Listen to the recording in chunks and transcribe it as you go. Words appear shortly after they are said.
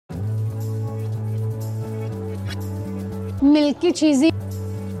Milky चीजी,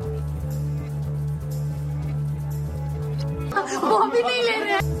 वो भी नहीं ले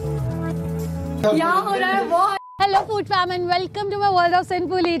रहे हैं। क्या हो रहा है वो? Hello food fam and welcome to my world of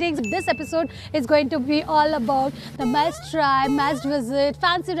sinful eating. This episode is going to be all about the must try, must visit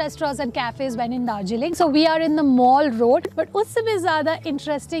fancy restaurants and cafes when in Darjeeling. So we are in the mall road, but उससे भी ज़्यादा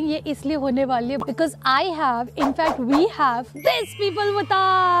interesting ये इसलिए होने वाली है because I have, in fact we have these people with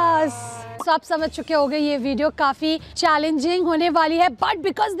us. So आप समझ चुके होंगे ये वीडियो काफी चैलेंजिंग होने वाली है, but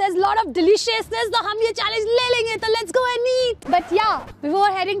because there's lot of deliciousness, तो हम ये चैलेंज ले लेंगे, तो let's go and eat. But yeah, before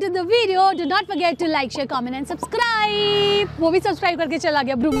heading to the video, do not forget to like, share, comment and subscribe. वो भी सब्सक्राइब करके चला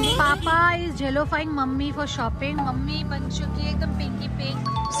गया ब्रूम। पापा is जेलोफाइंग mummy for shopping. Mummy बन चुकी है एकदम पिंकी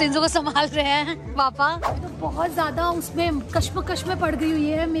पिंक। सिंजू को संभाल रहे हैं पापा। तो बहुत ज्यादा उसमें कश्मकश में पड़ गई हुई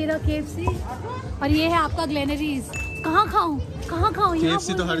है मेरा KFC और ये है आपका ग्लेनरीज। कहाँ खाऊं? कहाँ खाऊं?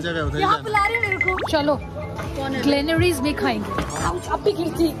 KFC तो हर जगह होता है। यहाँ बुला रहे मेरे को। चलो ग्लेनरीज में खाएंगे। अब भी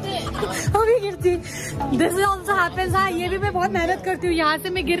गिरती, अभी गिरती। This also happens। हाँ, ये भी मैं बहुत मेहनत करती हूँ। यहाँ से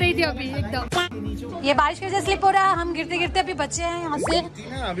मैं गिर रही थी अभी एकदम। ये बारिश की वजह से स्लिप हो रहा है। हम गिरते गिरते अभी बचे हैं यहाँ से।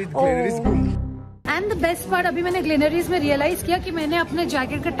 एंड द बेस्ट पार्ट, अभी मैंने ग्लेनरीज में रियलाइज किया कि मैंने अपने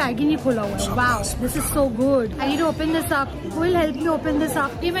जैकेट का टैग ही नहीं खोला हुआ है। Wow, this is so good. I need to open this up. Who will help me open this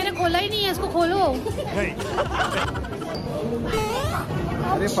up? ये मैंने खोला ही नहीं है, इसको खोलो।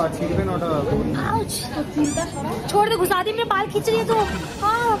 अरे छोड़ दे, घुसा दी। मेरे बाल खींच रही है तो।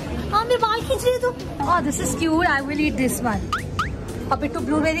 हाँ मेरे बाल खींच रही है तो। Oh this is cute, I will eat this one. पपिट्टू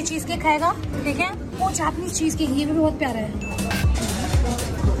blueberry cheese cake खाएगा, ठीक है? वो जापानीज चीज केक, ये भी बहुत प्यारा है।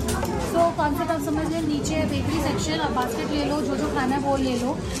 तो कॉन्सेप्ट आप समझ लें, नीचे बेकरी सेक्शन और बास्केट ले लो, जो जो खाना है वो ले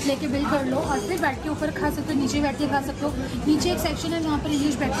लो, लेके बिल कर लो और फिर बैठ के ऊपर खा सकते हो, नीचे बैठ के खा सकते हो। नीचे एक सेक्शन है जहाँ पर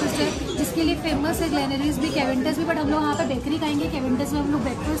इंग्लिश ब्रेकफास्ट है, जिसके लिए फेमस है ग्लेनरीज भी, केवेंटर्स भी, बट हम लोग यहाँ पे बेकरी खाएंगे। केवेंटर्स में हम लोग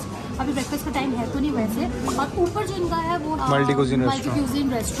ब्रेकफास्ट, अभी ब्रेकफास्ट का टाइम है तो नहीं वैसे। और ऊपर जो इनका है वो multi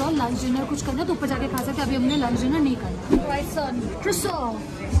cuisine restaurant, lunch dinner कुछ करना तो ऊपर जाके खा सकते हैं। अभी हमने लंच डिनर नहीं करना।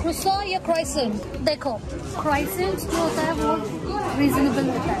 क्रोसॉन या क्रोइसेंट, देखो क्रोइसेंट जो होता है वो रीजनेबल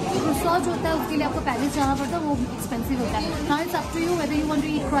होता है, क्रोसॉन जो होता है उसके लिए आपको पैरिस जाना पड़ता है, वो एक्सपेंसिव होता है। Now it's up to you whether you want to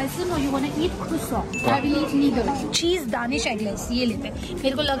eat croissant और you want to eat croissant. I will eat neither. चीज दानिश एगलेस ये लेते हैं।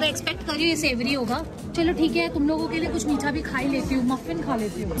 मेरे को लगा, एक्सपेक्ट करिए ये सेवरी होगा। चलो ठीक है, तुम लोगों के लिए कुछ मीठा भी खा ही लेती हूँ, मफिन खा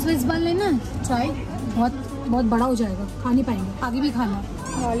लेती हूँ। स्विस बन लेना, चाय बहुत बड़ा हो जाएगा, खा नहीं पाएंगे। आगे भी खाना,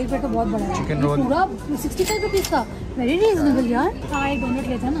 वाली पे तो बहुत बड़ा है। चिकन रोल पूरा 65 रुपीज का, वेरी रीजनेबल यार। हाँ एक डोनट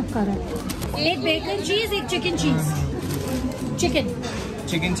लेते हैं ना, करेक्ट। एक बेकन चीज, एक chicken cheese.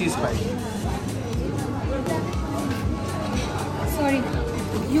 Chicken cheese pi. Sorry,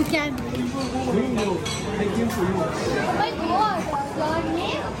 you can. My God, your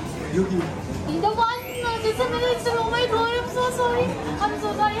name? Yuki. The one, this is minutes. Oh my god, I'm so sorry. I'm so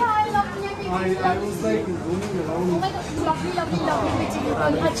sorry. Hi, lovely. I was like roaming around. Oh my god, lovely meeting you.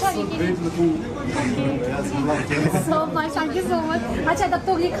 अच्छा Great looking. So much, thank you so much. अच्छा तब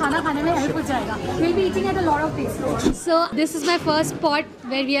तो ये खाना खाने में help हो जाएगा. We'll be eating at a lot of places. So this is my first spot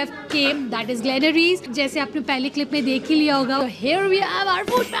where we have came. That is Glenary's. जैसे आपने पहले क्लिप में देख ही लिया होगा. So here we have our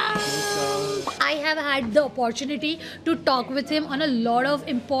food fam. I have had the opportunity to talk with him on a lot of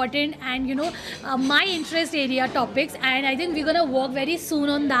important and my interest area topics, and I think we're gonna work very soon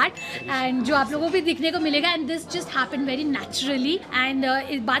on that. And जो आप लोगों को भी दिखने को मिलेगा, and this just happened very naturally. And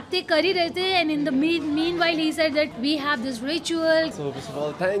बातें कर ही रहे थे, and in the meanwhile he said that we have this ritual. So first of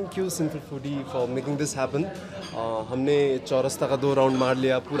all, thank you Sinful Foodie for making this happen. हमने चौरस्ता का 2 राउंड मार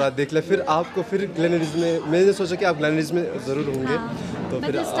लिया, पूरा देख लिया, फिर आपको फिर ग्लेनरीज में, मैंने सोचा कि आप ग्लेनरीज में ज़रूर होंगे। तो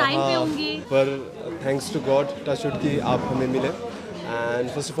फिर पर थैंक्स टू गॉड टचवुड की आप हमें मिले। And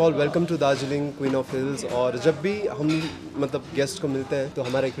first of all welcome to Darjeeling, queen of hills. और जब भी हम मतलब गेस्ट को मिलते हैं तो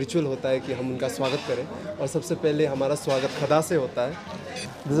हमारा एक रिचुअल होता है कि हम उनका स्वागत करें, और सबसे पहले हमारा स्वागत खदा से होता है।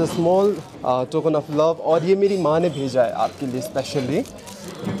 This is a small token of love, और ये मेरी माँ ने भेजा है आपके लिए स्पेशली।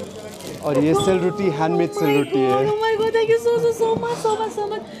 और ये सेल रोटी, हैंडमेड सेल रोटी है। Oh my god, thank you so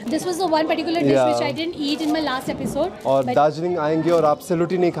much. This was the one particular dish which I didn't eat in my last episode. और दार्जिलिंग आएंगे और आप सेल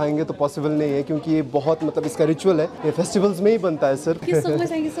रोटी नहीं खाएंगे तो पॉसिबल नहीं है, क्योंकि ये बहुत मतलब इसका रिचुअल है, ये फेस्टिवल्स में ही बनता है sir.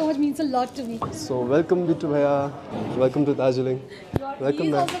 Thank you so much, means a lot to me. So welcome Bittu भैया, welcome to Darjeeling.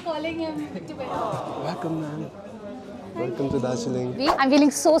 Welcome ma'am. Also calling him Bittu bhaiya. Welcome ma'am. Welcome to Darjeeling. I'm feeling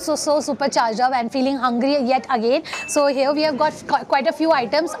so super charged up and feeling hungry yet again. So here we have got quite a few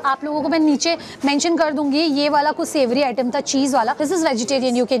items. आप लोगों को मैं नीचे mention कर दूंगी। ये वाला कुछ savory item था, cheese वाला. This is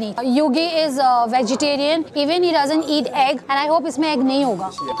vegetarian, you can eat. Yugi is vegetarian. Even he doesn't eat egg. And I hope इसमें egg नहीं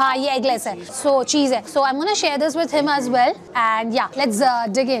होगा। हाँ ये eggless है. So cheese है. So I'm gonna share this with him as well. And yeah, let's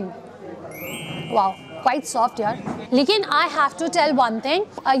dig in. Wow. Quite soft यार। लेकिन I have to tell one thing,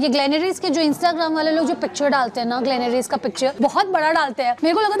 ये ग्लेनरीज के जो इंस्टाग्राम वाले लोग जो पिक्चर डालते हैं ना, ग्लेनरीज का पिक्चर बहुत बड़ा डालते हैं।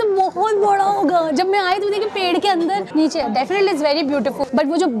 मेरे को लगा था बहुत बड़ा होगा, जब मैं आई तो देखी पेड़ के अंदर नीचे। Definitely it's very beautiful, but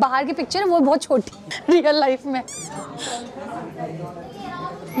वो जो बाहर की पिक्चर है वो बहुत छोटी रियल लाइफ में।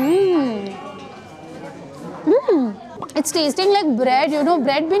 It's tasting like bread, you know,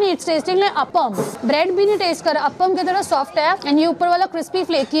 bread भी नहीं, it's tasting like appam. Bread भी नहीं टेस्ट कर, appam की तरह सॉफ्ट है एंड ये ऊपर वाला क्रिस्पी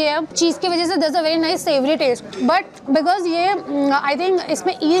फ्लेकी है। चीज की वजह से there's a very nice savory taste. But because ये I think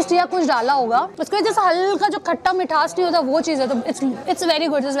इसमें ईस्ट या कुछ डाला होगा, उसकी वजह से हल्का जो खट्टा मिठास नहीं होता वो चीज़ है, तो it's very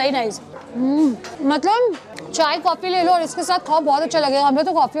good, it's very nice. मतलब चाय कॉफी ले लो और इसके साथ खाओ, बहुत अच्छा लगेगा। हमने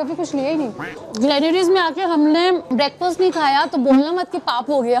तो कॉफी वॉफी कुछ लिया ही नहीं। ग्लेनरीज में आके हमने ब्रेकफास्ट नहीं खाया तो बोलना मत कि पाप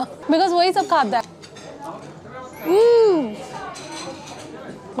हो गया, बिकॉज वही सब खाता है।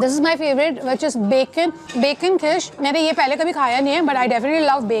 This is my favorite, which is bacon fish. मैंने ये पहले कभी खाया नहीं है, but I definitely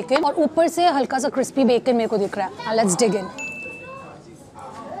love bacon. और ऊपर से हल्का सा crispy bacon मेरे को दिख रहा है। Let's dig in.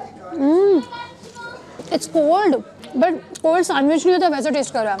 It's cold, but cold sandwich नहीं होता वैसा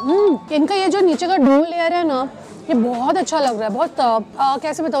टेस्ट कर रहा है। इनका ये जो नीचे का डो लेयर है ना, ये बहुत अच्छा लग रहा है। बहुत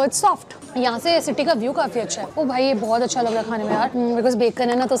कैसे बताओ, इट्स सॉफ्ट। यहाँ से सिटी का व्यू काफी अच्छा है। ओ भाई ये बहुत अच्छा लग रहा है खाने में यार, बिकॉज बेकन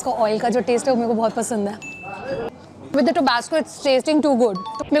है ना तो उसका ऑयल का जो टेस्ट है वो मेरे को बहुत पसंद है। With the Tabasco, it's tasting too good.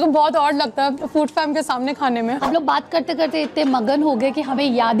 मेरे को बहुत और लगता है फूड फैम के सामने खाने में। हम लोग बात करते करते इतने मगन हो गए कि हमें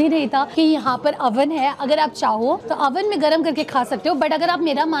याद ही नहीं था कि यहाँ पर अवन है। अगर आप चाहो तो अवन में गर्म करके खा सकते हो, बट अगर आप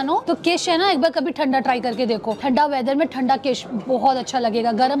मेरा मानो तो किश है ना, एक बार कभी ठंडा ट्राई करके देखो। ठंडा वेदर में ठंडा किश बहुत अच्छा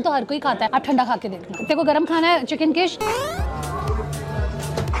लगेगा। गर्म तो हर कोई खाता है, आप ठंडा खा के देखो। तेरे को गर्म खाना है चिकन किश?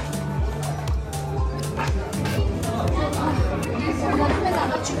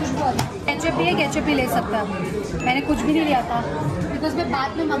 केचप भी है, केचप भी ले सकता है। मैंने कुछ भी नहीं लिया था बिकॉज मैं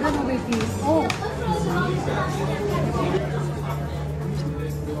बाद में मगन हो गई थी। ओह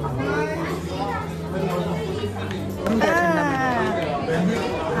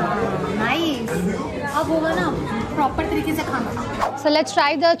नाइस, अब होगा ना प्रॉपर तरीके से खाना। So let's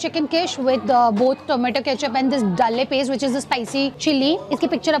try the chicken quiche with both tomato ketchup and this dalle paste, which is the spicy chili. इसकी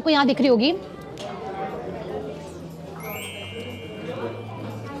पिक्चर आपको यहाँ दिख रही होगी।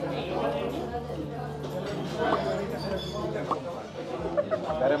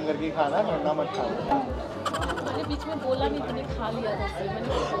 गरम करके खाना, ठंडा मत खाना। मैंने बीच में बोला नहीं, तूने खा लिया था, मैंने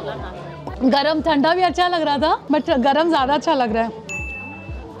बोला ना। गरम ठंडा भी अच्छा लग रहा था, बट गरम ज़्यादा अच्छा लग रहा है।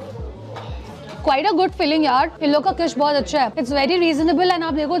 क्वाइट अ गुड फिलिंग यार, इन लोग का किश बहुत अच्छा है। इट्स वेरी रीजनेबल एंड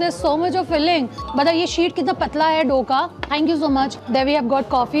आप देखो there so much of filling. बताओ ये शीट कितना पतला है डो का। Thank you so much. There we have got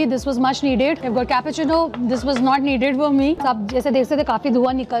coffee, this was much needed. We have got cappuccino, this was not needed for me. आप जैसे देख सकते काफी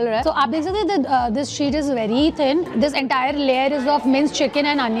धुआं निकल रहा है। So आप देख सकते हैं this sheet is very thin. This entire layer is of minced chicken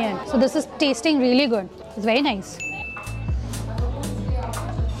and onion. So this is testing really good, it's very nice.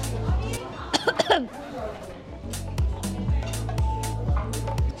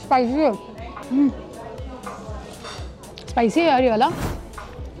 Spicy है, स्पाइसी है यार ये वाला।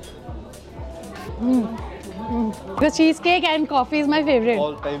 The cheesecake and coffee is my favorite.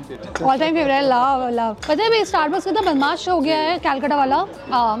 All time favorite. All time favorite. love. पता है मैं Starbucks का बदमाश हो गया है कैलकाटा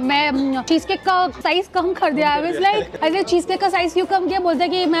वाला। मैं चीज केक का साइज कम कर दिया है। लाइक अरे चीज केक का साइज क्यों कम किया? बोलते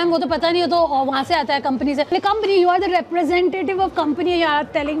हैं कि मैम वो तो पता नहीं हो, तो वहाँ से आता है कंपनी से। Company, you are the representative of company, you are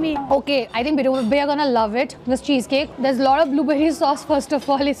telling me. Okay, I think we are gonna love it this cheese cake. There is lot of blueberry sauce first of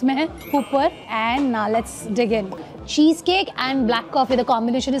all इसमें ऊपर, and now let's dig in. Cheese cake and black coffee, the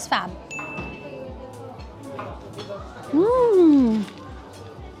combination is fab.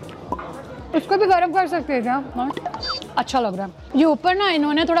 इसको भी गर्म कर सकते हैं क्या? अच्छा लग रहा है। ये ऊपर ना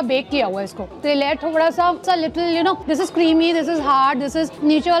इन्होंने थोड़ा बेक किया हुआ है इसको, तो लेयर थोड़ा सा little you know, this is creamy, this is hard, this is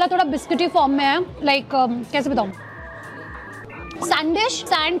नीचे वाला थोड़ा बिस्किटी फॉर्म में है। लाइक कैसे बताऊँ, सैंडिश,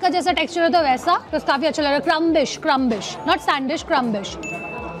 सैंड का जैसा टेक्सचर होता है वैसा, तो काफी अच्छा लग रहा है। क्रम्बिश, not सैंडिश, क्रम्बिश।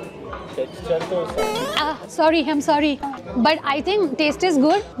 Sorry, I am sorry, but I think test is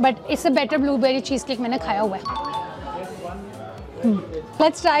good, but इससे बेटर ब्लूबेरी चीज केक मैंने खाया हुआ है।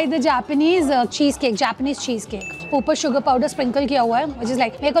 Let's try the Japanese cheesecake, Japanese cheesecake. ऊपर शुगर पाउडर स्प्रिंकल किया हुआ है, which is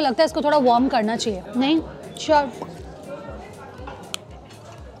like, मेरे को लगता है इसको थोड़ा वार्म करना चाहिए। नहीं, sure.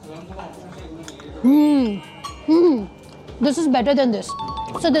 This is better than this.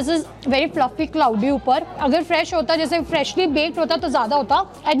 So this is very fluffy, cloudy ऊपर। अगर फ्रेश होता, जैसे फ्रेशली बेक्ड होता तो ज़्यादा होता,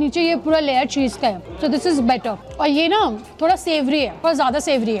 और नीचे ये पूरा लेयर चीज़ का है। So this is better. और ये ना थोड़ा सेवरी है, थोड़ा ज़्यादा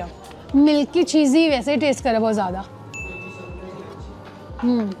सेवरी है। मिल्की चीज़ी वैसे ही टेस्ट करे बहुत ज़्यादा।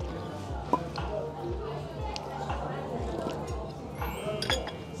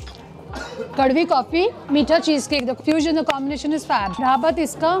 कड़वी कॉफी, मीठा cheese cake, the fusion, the combination is fab. रहा बात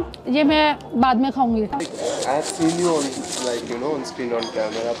इसका, ये मैं बाद में खाऊंगी। I have seen you on, like, you know, on screen, on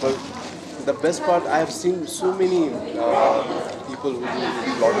camera, but the best part, I have seen so many people who do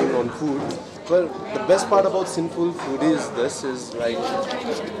vlogging on food. But the best part about Sinful Foodie is like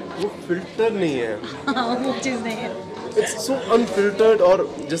वो filter नहीं है. वो चीज़ नहीं है. It's so unfiltered और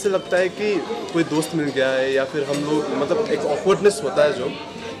जैसे लगता है कि कोई दोस्त मिल गया है या फिर हम लोग मतलब एक awkwardness होता है जो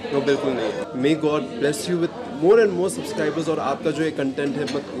वो बिल्कुल नहीं है. May God bless you with more and more subscribers और आपका जो ये कंटेंट है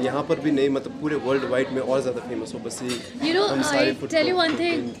मतलब यहाँ पर भी नहीं मतलब पूरे वर्ल्ड वाइड में और ज़्यादा फेमस हो बस ये हम सारे I tell you one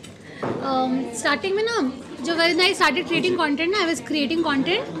thing. Starting में ना जो when I started creating content ना I was creating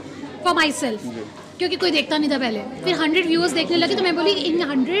content for myself. क्योंकि कोई देखता नहीं था पहले. फिर 100 व्यूअर्स देखने लगे तो मैं बोली इन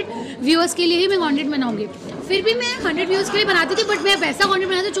 100 व्यूअर्स के लिए ही मैं कंटेंट बनाऊंगी. फिर भी मैं 100 व्यूअर्स के लिए बनाती थी बट मैं वैसा कंटेंट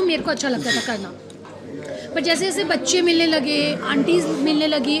बनाती थी जो मेरे को अच्छा लगता था करना. बट जैसे जैसे बच्चे मिलने लगे, आंटीज मिलने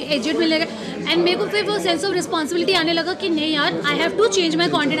लगी, एजेड मिलने लगे एंड मेरे को फिर वो सेंस ऑफ रिस्पॉन्सिबिलिटी आने लगा कि नहीं यार I have to change my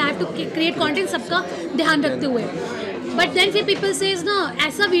content, I have to create content सबका ध्यान रखते हुए. बट देन फिर पीपल सेज ना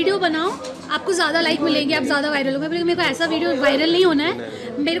ऐसा वीडियो बनाओ आपको ज़्यादा लाइक मिलेंगे, आप ज़्यादा वायरल हो. मेरे को ऐसा वीडियो वायरल नहीं होना है,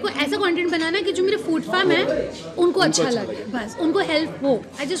 मेरे को ऐसा कंटेंट बनाना है कि जो मेरे फूड फैम है उनको अच्छा लगे, बस उनको हेल्प हो.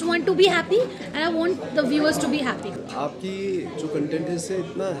 I just want to be happy and I want the viewers to be happy. आपकी जो कंटेंट है इससे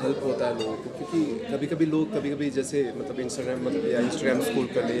इतना हेल्प होता है लोगों को क्योंकि कभी कभी लोग जैसे मतलब इंस्टाग्राम स्क्रॉल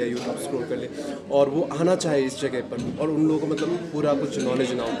कर ले या यूट्यूब स्क्रॉल कर ले और वो आना चाहे इस जगह पर और उन लोगों को मतलब पूरा कुछ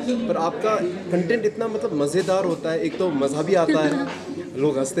नॉलेज ना हो, पर आपका कंटेंट इतना मतलब मज़ेदार होता है. एक तो मज़ा भी आता है,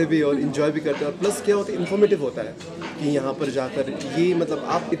 लोग हंसते भी और इन्जॉय भी करते हैं और प्लस क्या होता है इन्फॉर्मेटिव होता है कि यहाँ पर जाकर ये मतलब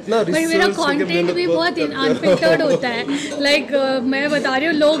आप इतना मेरा कंटेंट भी बहुत अनफिल्टर्ड होता है. लाइक मैं बता रही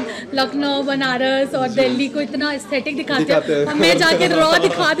हूँ लोग लखनऊ, बनारस और दिल्ली को इतना एस्थेटिक दिखाते हैं और मैं जाके रॉ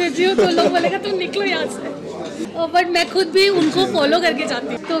दिखा देती हूँ तो लोग बोलेगा तुम निकलो यहाँ से. बट मैं खुद भी उनको फॉलो करके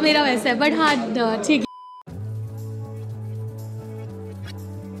जाती हूँ तो मेरा वैसा है. बट हाँ ठीक है.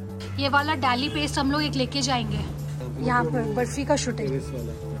 ये वाला डाली पेस्ट हम लोग एक लेके जाएंगे यहाँ पर बर्फी का शूटिंग.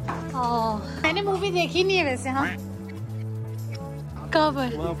 मैंने मूवी देखी नहीं है वैसे. हाँ कब?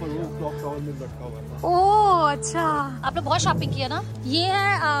 ओह अच्छा, आप लोग बहुत शॉपिंग किया ना. ये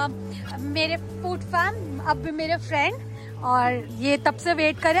है मेरे फूड फैम, अब मेरे फ्रेंड, और ये तब से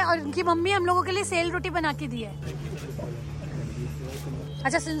वेट करे और उनकी मम्मी हम लोगों के लिए सेल रोटी बना के दी है.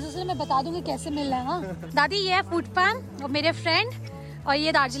 अच्छा सिंसुल मैं बता दूंगी कैसे मिलना है. हाँ दादी ये है फूड फैम और मेरे फ्रेंड और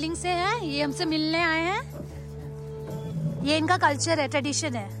ये दार्जिलिंग से है, ये हमसे मिलने आए हैं. ये इनका कल्चर है,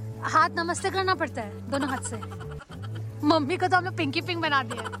 ट्रेडिशन है. हाथ नमस्ते करना पड़ता है दोनों हाथ से. मम्मी को तो हम लोग पिंकी पिंक बना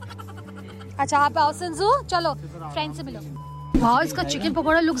दिया. अच्छा आप आओ सिंजू, चलो फ्रेंड से मिलो. वाओ इसका chicken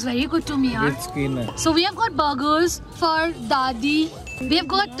pakora looks very good to me यार. So we have got burgers for दादी, we have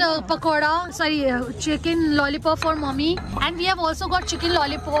got chicken lollipop for mommy, and we have also got chicken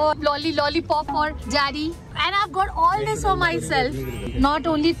lollipop for daddy, and I've got all this for myself,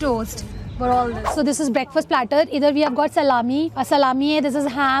 not only toast but all this. So this is breakfast platter. Either we have got salami, this is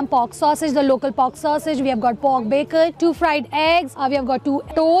ham, pork sausage, the local pork sausage. We have got pork bacon, 2 fried eggs, we have got 2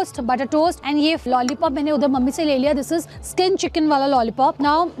 toast, butter toast, and ये lollipop मैंने उधर mummy से ले लिया. This is skin chicken वाला lollipop.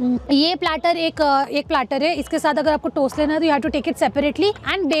 Now ये platter एक platter है. इसके साथ अगर आपको toast लेना है तो you have to take it separately,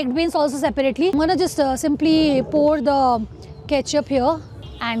 and baked beans also separately. I'm gonna just simply pour the ketchup here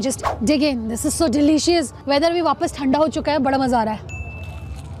and just dig in. This is so delicious. Weather भी वापस ठंडा हो चुका है, बड़ा मजा आ रहा है.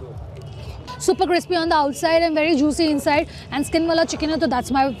 Super crispy on the outside and very juicy inside, and skin wala chicken है तो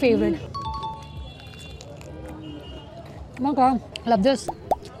that's my favorite. Oh my god, love this.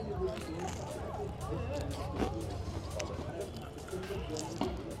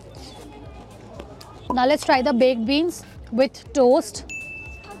 Now let's try the baked beans with toast.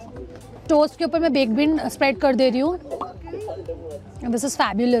 Toast के ऊपर मैं baked bean spread कर दे रही हूँ. And this is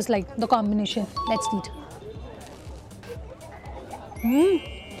fabulous, like the combination. Let's eat.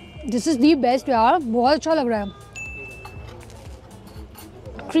 This is the best यार, बहुत अच्छा लग रहा है.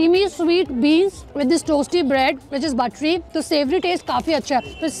 Creamy sweet beans with this toasty bread which is buttery. तो savory taste काफी अच्छा है.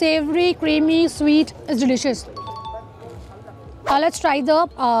 तो savory, creamy, sweet is delicious. Now let's try the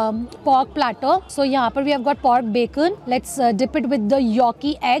pork platter. So यहाँ पर we have got pork bacon. Let's dip it with the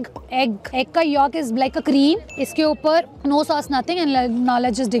yolky egg. Egg का yolk is like a cream. इसके ऊपर no sauce, nothing, and now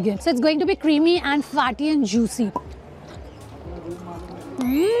let's just dig in. So it's going to be creamy and fatty and juicy.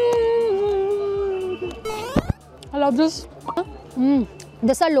 I love this.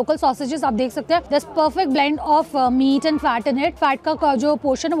 These are local sausages. आप देख सकते हैं. There's perfect blend of meat and fat in it. Fat का जो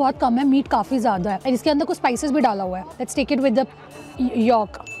portion है बहुत कम है, meat काफी ज़्यादा है. और इसके अंदर कुछ spices भी डाला हुआ है. Let's take it with the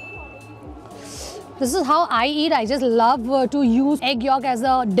yolk. This is how I eat. I just love to use egg yolk as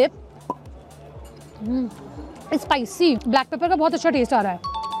a dip. It's spicy. Black pepper का बहुत अच्छा taste आ रहा है.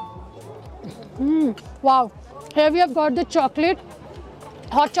 Wow. Here we have got the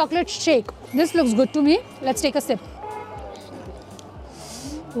hot chocolate shake. This looks good to me. Let's take a sip.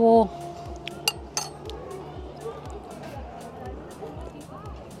 Oh,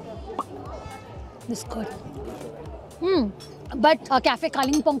 this good. But cafe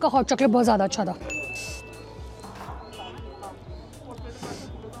Kalimpong का hot chocolate बहुत ज़्यादा अच्छा था।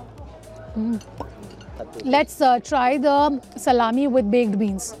 Let's try the salami with baked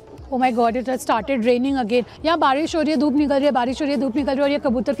beans. Oh my God, it has started raining again. यहाँ बारिश हो रही है, धूप निकल रही है, बारिश हो रही है, धूप निकल रही है, और ये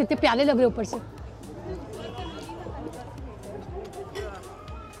कबूतर कितने प्याले लग रहे हैं ऊपर से।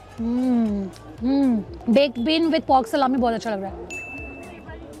 Baked bean with pork salami बहुत अच्छा लग रहा है।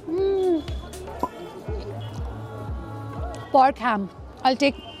 Pork ham. I'll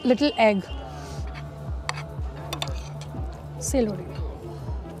take little egg. Seal हो रही है।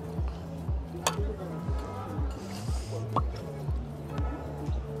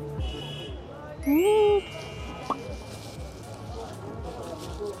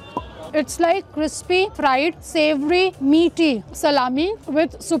 It's like crispy, fried, savory, meaty salami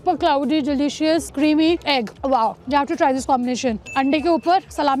with super cloudy, delicious, creamy egg. Wow! You have to try this combination. अंडे के ऊपर,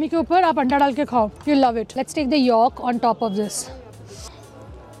 सलामी के ऊपर आप अंडा डाल के खाओ. You'll love it. Let's take the yolk on top of this.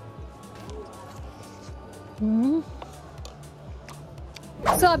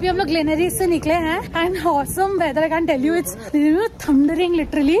 So अभी हम लोग ग्लेनरी से निकले हैं and awesome weather. I can tell you it's thundering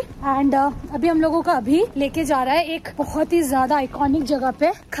literally. And अभी हम लोगों का अभी लेके जा रहा है एक बहुत ही ज्यादा आइकॉनिक जगह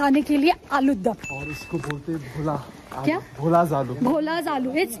पे खाने के लिए आलू दम। और इसको बोलते हैं भोला। क्या? भोला's आलू। भोला's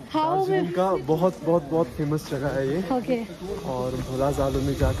आलू। It's how इनका बहुत फेमस जगह है ये। Okay. और भोला's आलू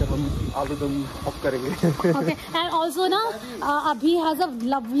में जाकर हम आलू दम अप करेंगे। Okay. And also ना अभी has a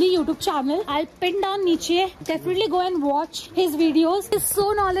lovely YouTube channel. I'll pin down नीचे. Definitely go and watch his videos. He's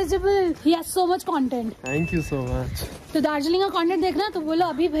so knowledgeable. He has so much content. Thank you so much. तो दार्जिलिंग का content देखना तो बोलो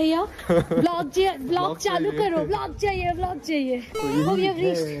अभी भैया ब्लॉग चालू करो। ब्लॉग चाहिए। Oh, we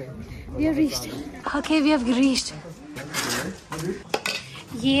have reached. Okay, we have reached.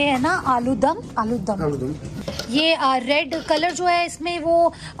 ये है ना आलू दम। ये रेड कलर जो है इसमें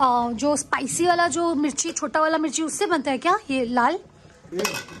वो जो स्पाइसी वाला जो मिर्ची, छोटा वाला मिर्ची उससे बनता है क्या? ये लाल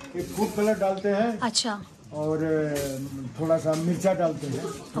एक फूड कलर डालते हैं। अच्छा। और थोड़ा सा मिर्चा डालते हैं।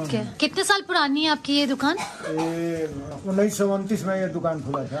 ओके। कितने साल पुरानी है आपकी ये दुकान? 1929 में ये दुकान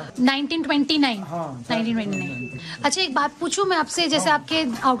खुला था। 1929। हाँ, 1929। अच्छा, एक बात पूछूं मैं आपसे, जैसे आपके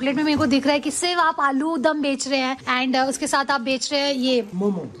आउटलेट में मेरे को दिख रहा है कि सिर्फ आप आलू दम बेच रहे हैं एंड उसके साथ आप बेच रहे हैं ये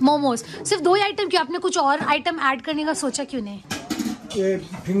मोमोज। सिर्फ 2 ही आइटम क्यों? आपने कुछ और आइटम ऐड करने का सोचा क्यों नहीं? ये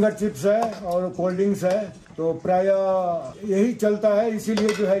फिंगर चिप्स है और कोल्ड ड्रिंक्स है, तो प्राय यही चलता है, इसीलिए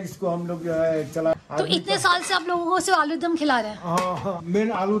जो है इसको हम लोग जो है चला। तो इतने साल से आप लोगों को सिर्फ आलू दम खिला रहे हैं? हाँ,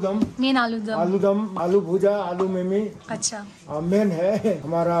 मेन आलू दम, आलू भुजा, आलू मिमी। अच्छा। मेन है।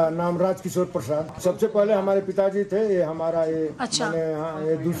 हमारा नाम राजकिशोर प्रसाद। सबसे पहले हमारे पिताजी थे। ये हमारा ये अच्छा।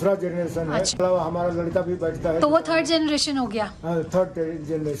 ये दूसरा जनरेशन है। अच्छा। हमारा लड़का भी बैठता है। तो वो 3rd जनरेशन हो गया। Third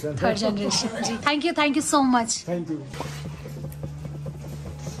generation. Ji. Thank you so much. Thank you.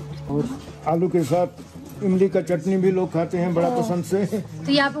 और आलू के साथ इमली का चटनी भी लोग खाते हैं बड़ा पसंद से।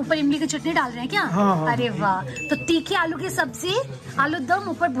 तो ये आप ऊपर इमली की चटनी डाल रहे हैं क्या? हाँ। अरे वाह। तो तीखी आलू की सब्जी, आलू दम,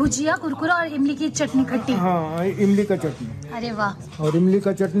 ऊपर भुजिया, कुरकुरा और इमली की चटनी खट्टी। हाँ, इमली का चटनी। अरे वाह। और इमली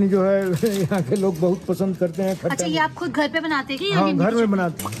का चटनी जो है यहाँ के लोग बहुत पसंद करते हैं। अच्छा, ये आप खुद घर पे बनाते हैं? हाँ, घर में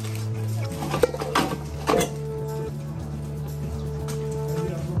बनाते हैं।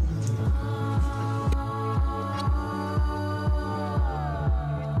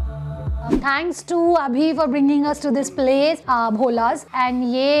 Thanks to Abhi for bringing us to this place, Bhola's. And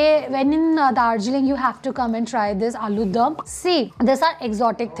when in Darjeeling, you have to come and try this aloo dum. See, these are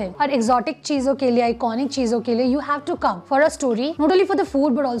exotic things. और exotic चीजों के लिए, iconic चीजों के लिए, you have to come for a story, not only for the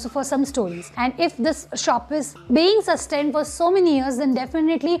food but also for some stories. And if this shop is being sustained for so many years, then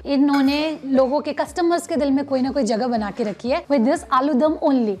definitely इन्होंने लोगों के customers के दिल में कोई ना कोई जगह बना के रखी है with this aloo dum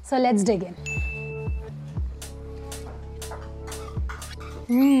only. So let's dig in.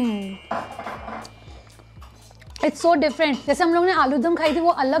 It's so different. जैसे हम लोग ने आलू दम खाई थी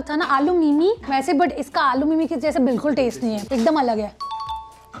वो अलग था ना, आलू मिमी वैसे, बट इसका आलू मिमी के जैसे बिल्कुल टेस्ट नहीं है, एकदम अलग है।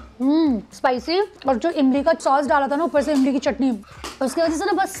 स्पाइसी, और जो इमली का सॉस डाला था ना ऊपर से, इमली की चटनी, उसकी वजह से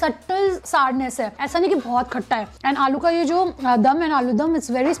ना बस सटल सारनेस है, ऐसा नहीं कि बहुत खट्टा है। एंड आलू का ये जो दम है ना, आलू दम,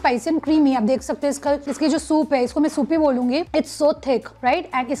 it's very spicy and creamy. आप देख सकते हैं इसकी जो सूप है, इसको मैं सूप ही बोलूंगी, it's so thick, right.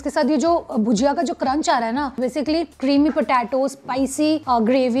 And इसके साथ ये जो भुजिया का जो क्रंच आ रहा है ना, basically creamy potato, spicy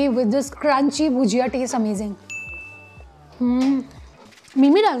gravy with this crunchy bhujia, test amazing.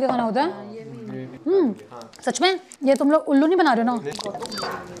 मिमी डाल के खाना होता है? सच में? ये तुम लोग उल्लू नहीं बना रहे हो ना?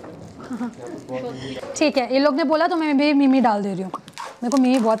 ठीक है, ये लोग ने बोला तो मैं भी मिमी डाल दे रही हूँ, मेरे को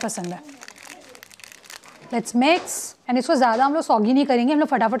मिमी बहुत पसंद है। Let's mix. एंड इसको ज़्यादा हम लोग सॉगी नहीं करेंगे, हम लोग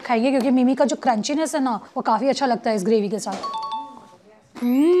फटाफट खाएंगे, क्योंकि मिमी का जो क्रंचीनेस है ना, वो काफ़ी अच्छा लगता है इस ग्रेवी के साथ।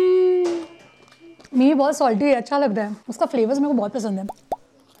 मिमी बहुत सॉल्टी है, अच्छा लगता है, उसका फ्लेवर्स मेरे को बहुत पसंद है।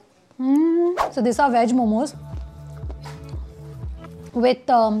 So these are veg momos with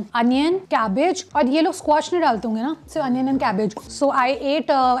onion, cabbage, और ये लोग स्क्वाश नहीं डालते होंगे ना, सिर्फ onion and cabbage. So I ate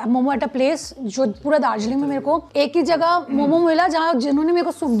momo at a place जो पूरा दार्जिलिंग में मेरे को एक ही जगह मोमो मिला जहाँ जिन्होंने मेरे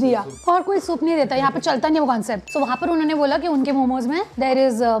को सूप दिया, और कोई सूप नहीं देता, यहाँ पे चलता नहीं वो कॉन्सेप्ट. So वहाँ पर उन्होंने बोला कि उनके मोमोज में there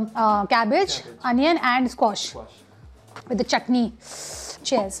is cabbage, onion and squash with the chutney.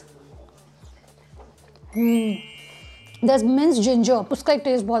 Cheers. There's minced ginger. उसका एक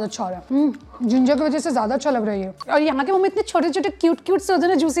टेस्ट बहुत अच्छा हो रहा है. जिंजर की वजह से ज्यादा अच्छा लग रहा है ये. और यहाँ के मोमो इतने छोटे छोटे क्यूट से होते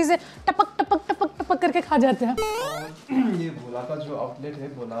हैं ना, जूसी से टपक टपक टपक टपक करके खा जाते हैं. ये भोला का जो आउटलेट है,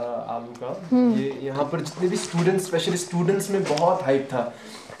 भोला आलू का, ये यहाँ पर जितने भी स्टूडेंट्स, स्पेशली स्टूडेंट्स में बहुत हाइप था.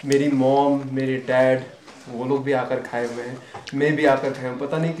 मेरी मॉम, मेरे डैड, वो लोग भी आकर खाए हुए हैं, मैं भी आकर खाया हूँ.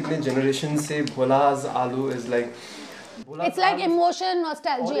 पता नहीं कितने जनरेशन से भोलाज आलू is like, It's like emotion,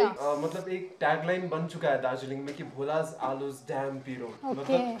 nostalgia. मतलब एक टैगलाइन बन चुका है दार्जिलिंग में कि भोलाज आलूज डैम पीरो.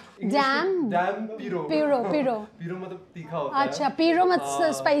 डैम पीरो मतलब तीखा होता है. अच्छा, पीरो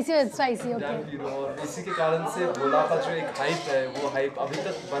मतलब स्पाइसी ओके. डैम पीरो. और इसी के कारण से भोला का जो एक हाइप है, वो हाइप अभी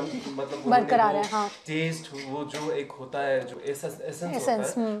तक मतलब बरकरार है. हाँ, टेस्ट वो जो एक होता है, जो एसेंस होता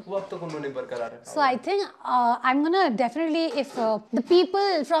है, वो अब तक उन्होंने बरकरार रखा. So I think I'm gonna definitely, if the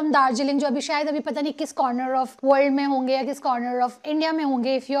people from Darjeeling जो अभी शायद अभी पता नहीं किस corner of world में होंगे या किस corner of India में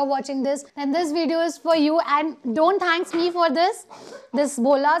होंगे, if you're watching this, then this video is for you, and don't thanks me for this. This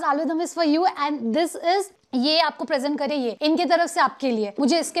Bhola's aloo dum is for you, and this is, ये आपको present करे, ये इनकी तरफ से आपके लिए.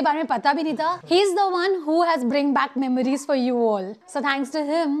 मुझे इसके बारे में पता भी नहीं था. He is the one who has bring back memories for you all. So thanks to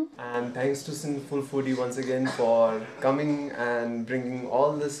him. And thanks to Sinful Foodie once again for coming and bringing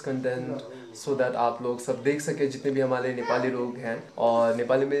all this content so that आप लोग सब देख सके, जितने भी हमारे नेपाली लोग हैं. और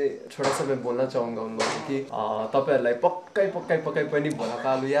नेपाली में थोड़ा सा मैं बोलना चाहूँगा उन लोगों की, तपाईँहरूलाई पक्कै पनि भोलाको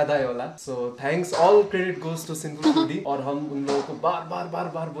आलु याद आयो होला. So thanks, all credit goes to Sinful Foodie. और हम उन लोगों को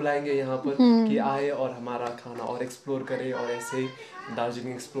बार बुलाएंगे यहाँ पर कि आए और हमारा खाना और एक्सप्लोर करें, और ऐसे ही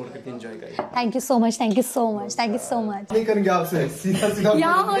दार्जिलिंग एक्सप्लोर करके एंजॉय करें. Thank you so much, thank you so much, thank you so much. नहीं करेंगे आपसे, सीधा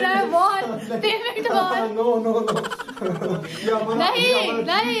क्या हो रहा है बहुत पेमेंट बहुत. नो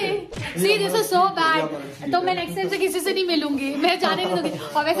नहीं see this is so bad. तो मैं नेक्स्ट टाइम से किसी से नहीं मिलूंगी, मैं जाने नहीं दूंगी.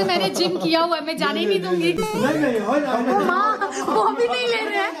 और वैसे मैंने जिम किया हुआ है, मैं जाने ही नहीं दूंगी. नहीं हाँ, वो भी नहीं ले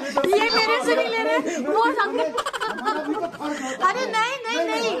रहे हैं, ये मेरे से नहीं ले रहे, वो अरे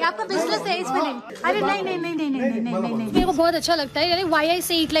नहीं आपका बिजनेस है इसमें नहीं. अरे नहीं मेरे को बहुत अच्छा लगता है. Why I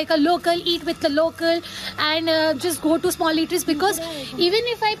say eat like a local, eat with the local, and just go to small eateries, because even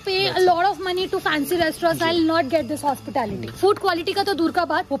if I pay a lot of money to fancy restaurants, I'll not get this hospitality. Food quality का तो दूर का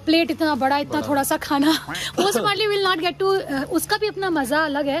बात, वो plate इतना बड़ा, इतना थोड़ा सा खाना, most probably will not get to. उसका भी अपना मजा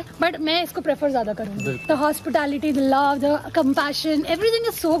अलग है, but मैं इसको प्रेफर ज्यादा करूँगी. The hospitality, the love, the compassion, everything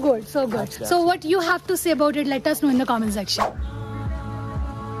is so good, so good. So what you have to say about it, let us know in the comment section.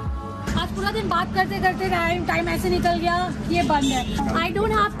 आज पूरा दिन बात करते करते टाइम ऐसे निकल गया कि ये बंद है. I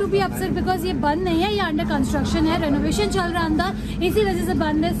don't have to be upset because ये बंद नहीं है, ये अंडर कंस्ट्रक्शन है, रेनोवेशन चल रहा है अंदर, इसी वजह से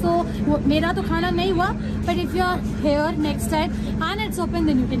बंद है. सो मेरा तो खाना नहीं हुआ, but if you are here next time and it's open,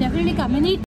 then you can definitely come and eat.